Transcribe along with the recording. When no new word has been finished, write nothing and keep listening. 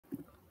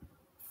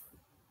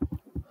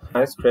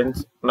Hi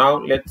friends, now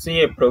let's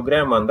see a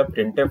program on the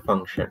printf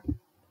function.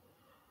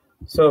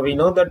 So we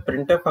know that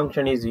printf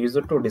function is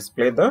used to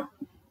display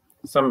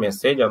some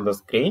message on the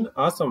screen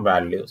or some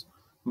values.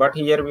 But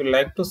here we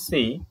like to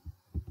see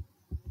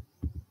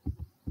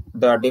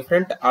the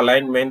different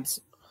alignments,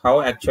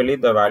 how actually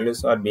the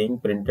values are being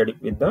printed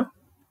with the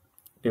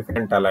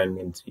different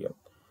alignments here.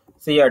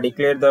 See, I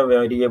declare the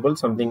variable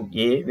something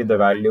a with the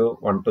value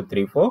 1, 2,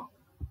 3, 4,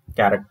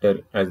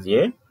 character as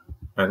a,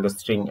 and the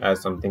string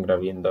as something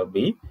Ravi in the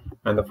b,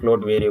 and the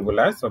float variable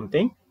as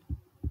something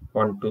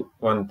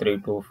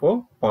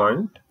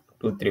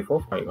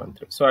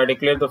 12324.234.513. So I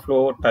declare the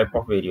float type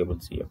of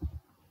variables here.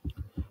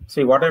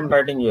 See, what I'm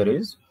writing here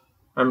is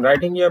I'm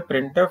writing a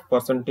printf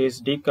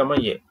percentage d comma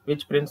a,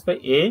 which prints the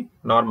a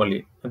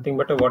normally, nothing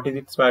but what is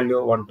its value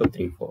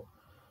 1234.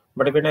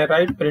 But when I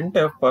write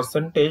printf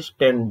percentage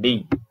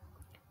 10d,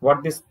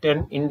 what this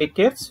 10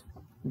 indicates?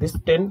 This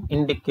 10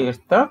 indicates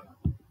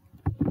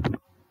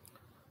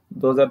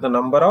those are the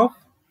number of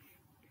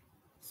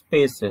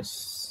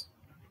spaces,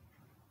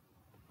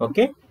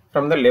 okay,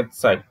 from the left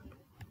side.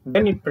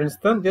 Then it prints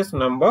this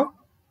number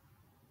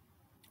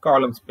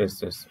column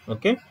spaces,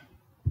 okay.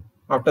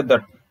 After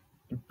that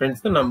it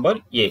prints the number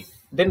a,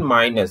 then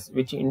minus,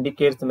 which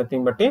indicates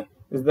nothing but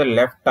is the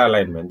left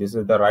alignment. This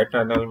is the right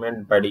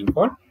alignment by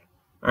default,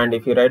 and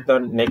if you write the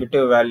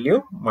negative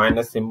value,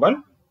 minus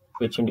symbol,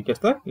 which indicates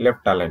the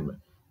left alignment.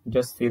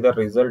 Just see the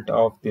result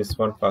of this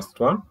one, first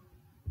one.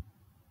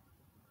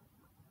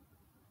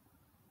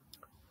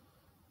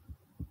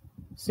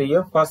 See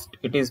here, first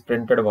it is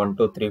printed 1,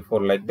 2, 3,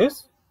 4 like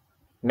this.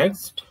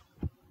 Next,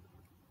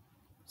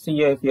 see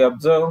here, if you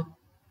observe,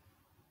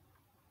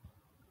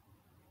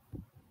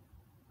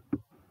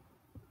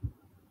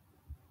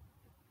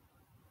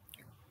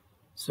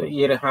 so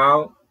here I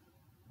have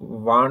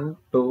 1,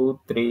 2,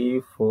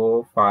 3,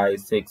 4, 5,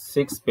 6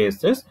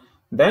 spaces.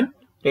 Then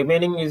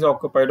remaining is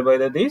occupied by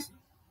this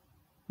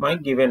my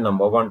given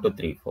number 1, 2,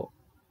 3, 4.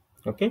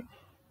 Okay.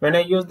 When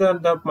I use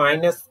the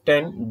minus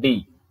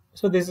 10d,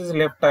 so this is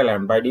left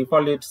alignment. By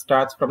default, it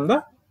starts from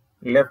the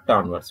left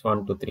onwards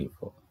 1, 2, 3,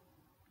 4.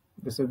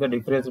 This is the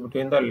difference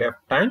between the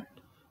left and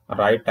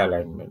right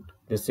alignment.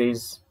 This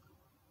is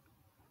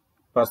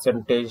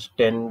percentage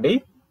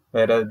 10d,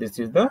 whereas this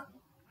is the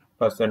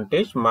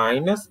percentage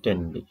minus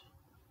 10d.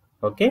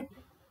 Okay,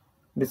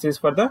 this is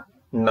for the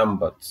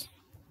numbers.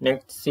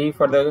 Next, see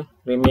for the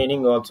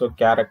remaining also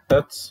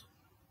characters.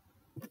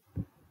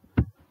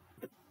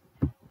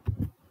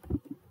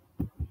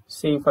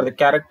 See, for the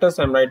characters,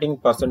 I'm writing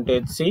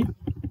percentage c,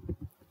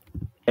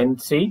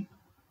 10c,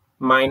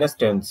 minus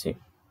 10c.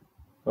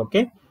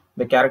 Okay,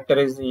 the character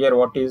is here.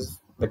 What is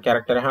the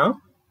character I have?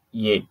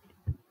 A.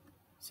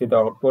 See the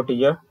output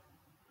here.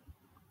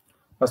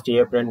 First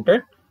A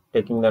printed,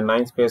 taking the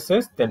 9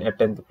 spaces, then a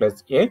 10th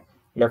plus a,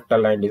 left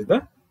aligned is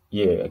the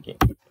a again.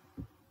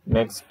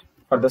 Next,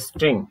 for the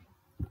string,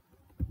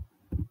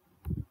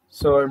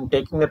 so I'm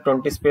taking the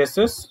 20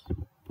 spaces.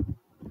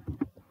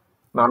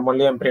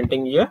 Normally I'm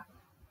printing here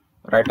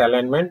right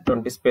alignment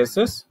 20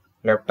 spaces,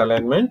 left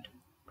alignment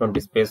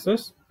 20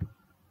 spaces.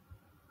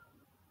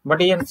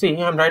 But here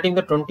see, I'm writing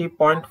the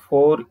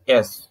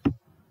 20.4s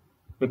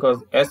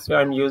because s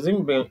I'm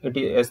using, it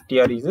is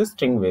str is a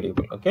string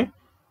variable. Okay,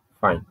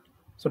 fine.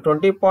 So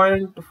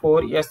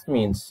 20.4s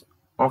means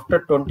after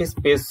 20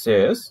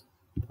 spaces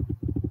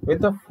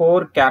with the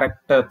 4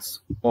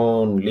 characters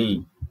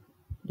only.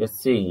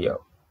 Just see here.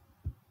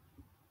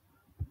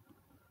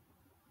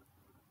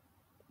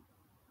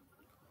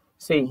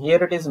 See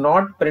here, it is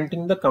not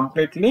printing the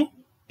completely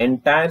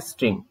entire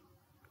string.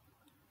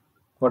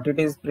 What it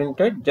is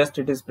printed, just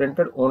it is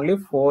printed only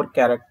 4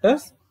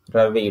 characters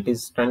Ravi. It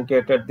is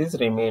truncated this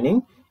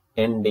remaining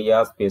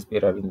NDR space P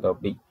Ravinder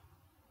B.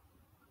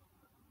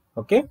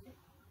 Okay,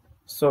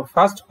 so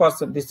first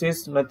person, this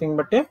is nothing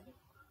but a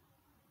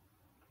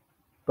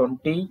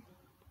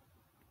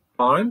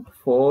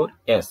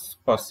 20.4s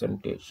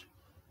percentage.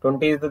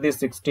 20 is the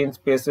 16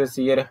 spaces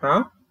here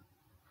have,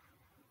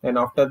 and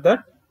after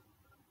that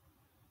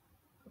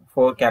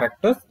 4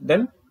 characters,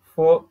 then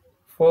 4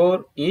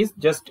 is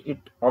just it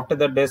after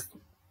the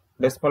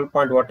decimal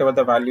point, whatever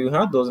the value you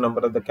have, those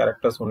number of the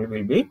characters only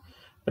will be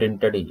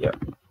printed here.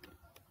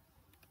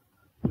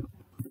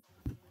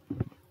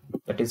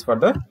 That is for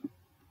the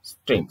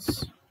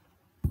strings.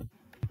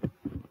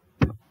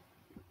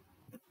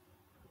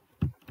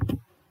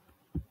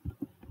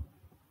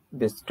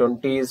 This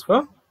 20 is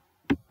for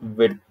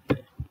width.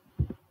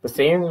 The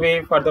same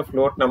way for the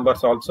float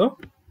numbers also.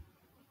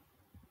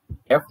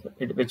 F,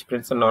 which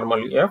prints a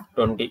normal f,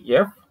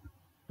 20f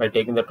by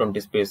taking the 20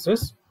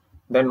 spaces,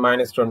 then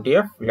minus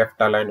 20f, left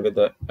aligned with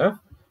the f,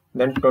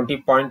 then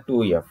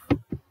 20.2f.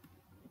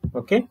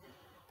 Okay,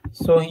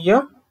 so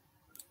here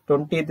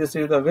 20, this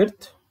is the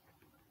width.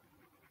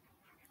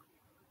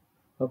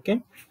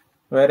 Okay,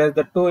 whereas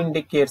the 2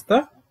 indicates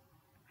the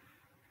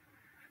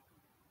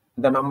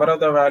number of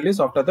the values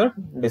after the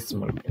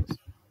decimal place.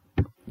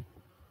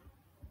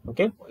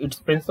 Okay, it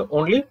prints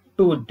only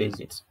 2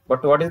 digits.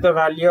 But what is the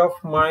value of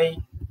my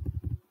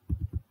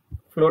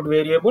float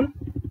variable?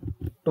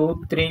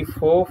 2, 3,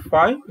 4,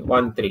 5,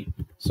 1, 3.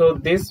 So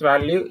this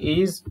value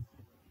is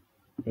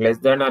less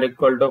than or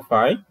equal to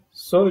 5.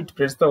 So it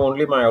prints the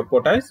only my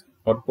output as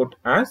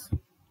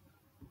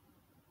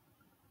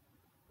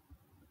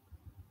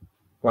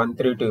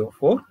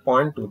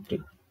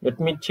 1324.23. Let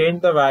me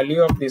change the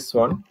value of this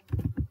one,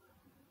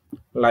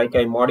 like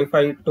I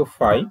modify it to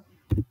 5.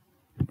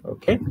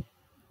 Okay,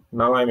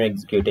 now I'm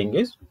executing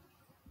this.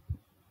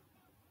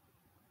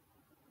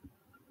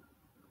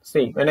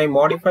 See, when I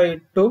modify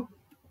it to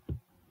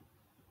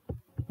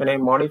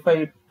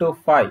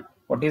 5,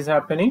 what is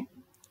happening?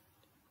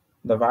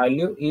 The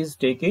value is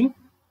taking,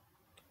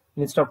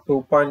 instead of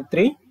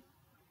 2.3,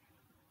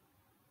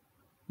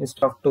 it's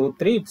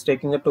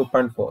taking the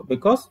 2.4,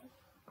 because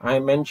I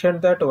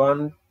mentioned that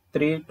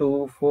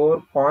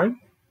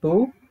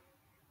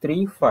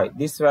 1324.235,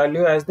 this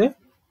value as the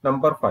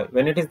number 5.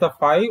 When it is the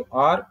 5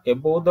 or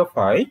above the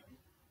 5,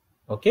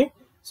 okay,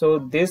 so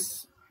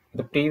this,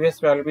 the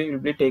previous value will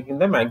be taking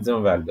the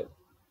maximum value.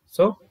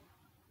 So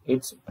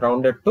it's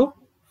rounded to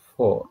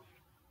 4.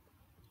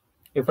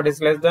 If it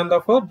is less than the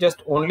 4,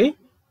 just only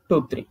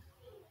 2, 3.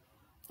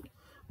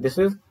 This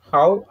is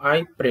how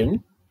I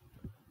print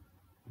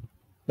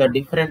the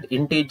different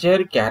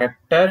integer,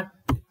 character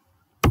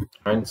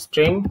and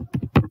string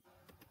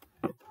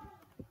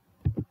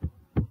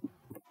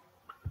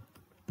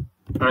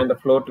and the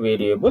float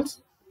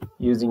variables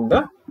using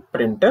the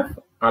printf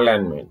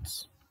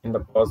alignments in the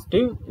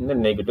positive, in the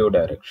negative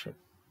direction,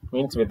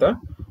 means with a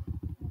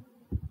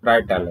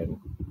right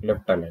alignment,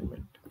 left alignment.